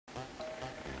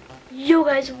Yo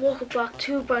guys, and welcome back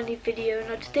to a brand new video.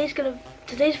 Now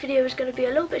today's video is gonna be a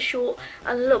little bit short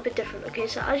and a little bit different. Okay,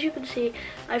 so as you can see,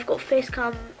 I've got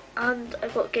facecam and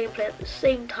I've got gameplay at the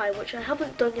same time, which I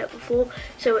haven't done yet before,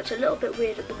 so it's a little bit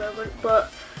weird at the moment.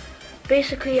 But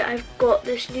basically, I've got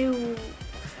this new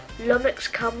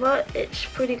Lumix camera. It's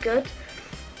pretty good.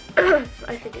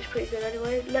 I think it's pretty good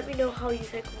anyway. Let me know how you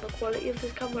think the quality of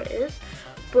this camera is.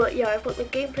 But yeah, I've got the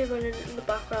gameplay running in the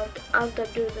background, and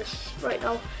I'm doing this right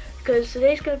now because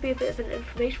today's going to be a bit of an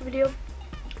information video,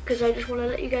 because I just want to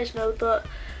let you guys know that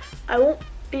I won't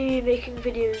be making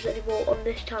videos anymore on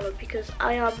this channel, because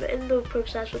I am in the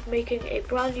process of making a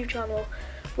brand new channel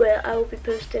where I will be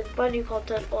posting brand new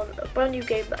content on a brand new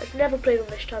game that I've never played on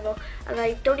this channel, and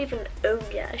I don't even own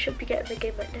yet. I should be getting the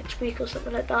game like next week or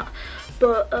something like that.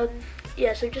 But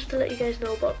yeah, so just to let you guys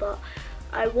know about that,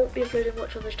 I won't be uploading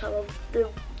much on this channel.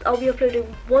 I'll be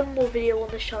uploading one more video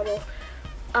on this channel,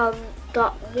 and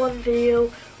that one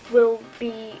video will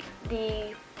be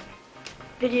the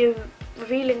video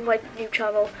revealing my new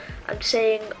channel and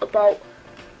saying about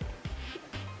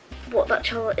what that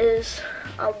channel is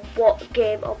and what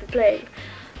game I'll be playing.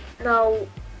 Now,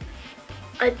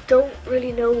 I don't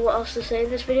really know what else to say in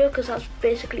this video, because that's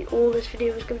basically all this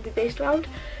video is going to be based around.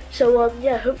 So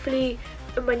yeah, hopefully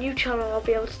in my new channel I'll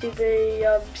be able to do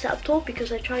the setup tour,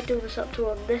 because I tried doing the setup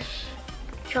tour on this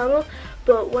channel,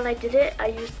 but when I did it I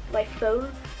used my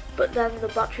phone, but then the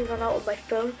battery ran out on my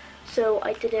phone, so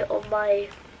I did it on my,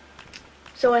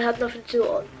 so I had nothing to do it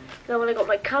on. Then when I got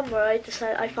my camera,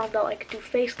 I found out I could do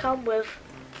face cam with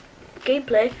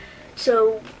gameplay,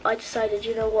 so I decided,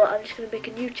 you know what, I'm just going to make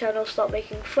a new channel, start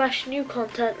making fresh new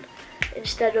content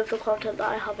instead of the content that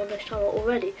I have on this channel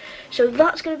already. So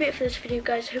that's going to be it for this video,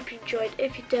 guys. Hope you enjoyed.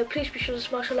 If you did, please be sure to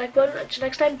smash the like button. Until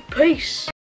next time, peace!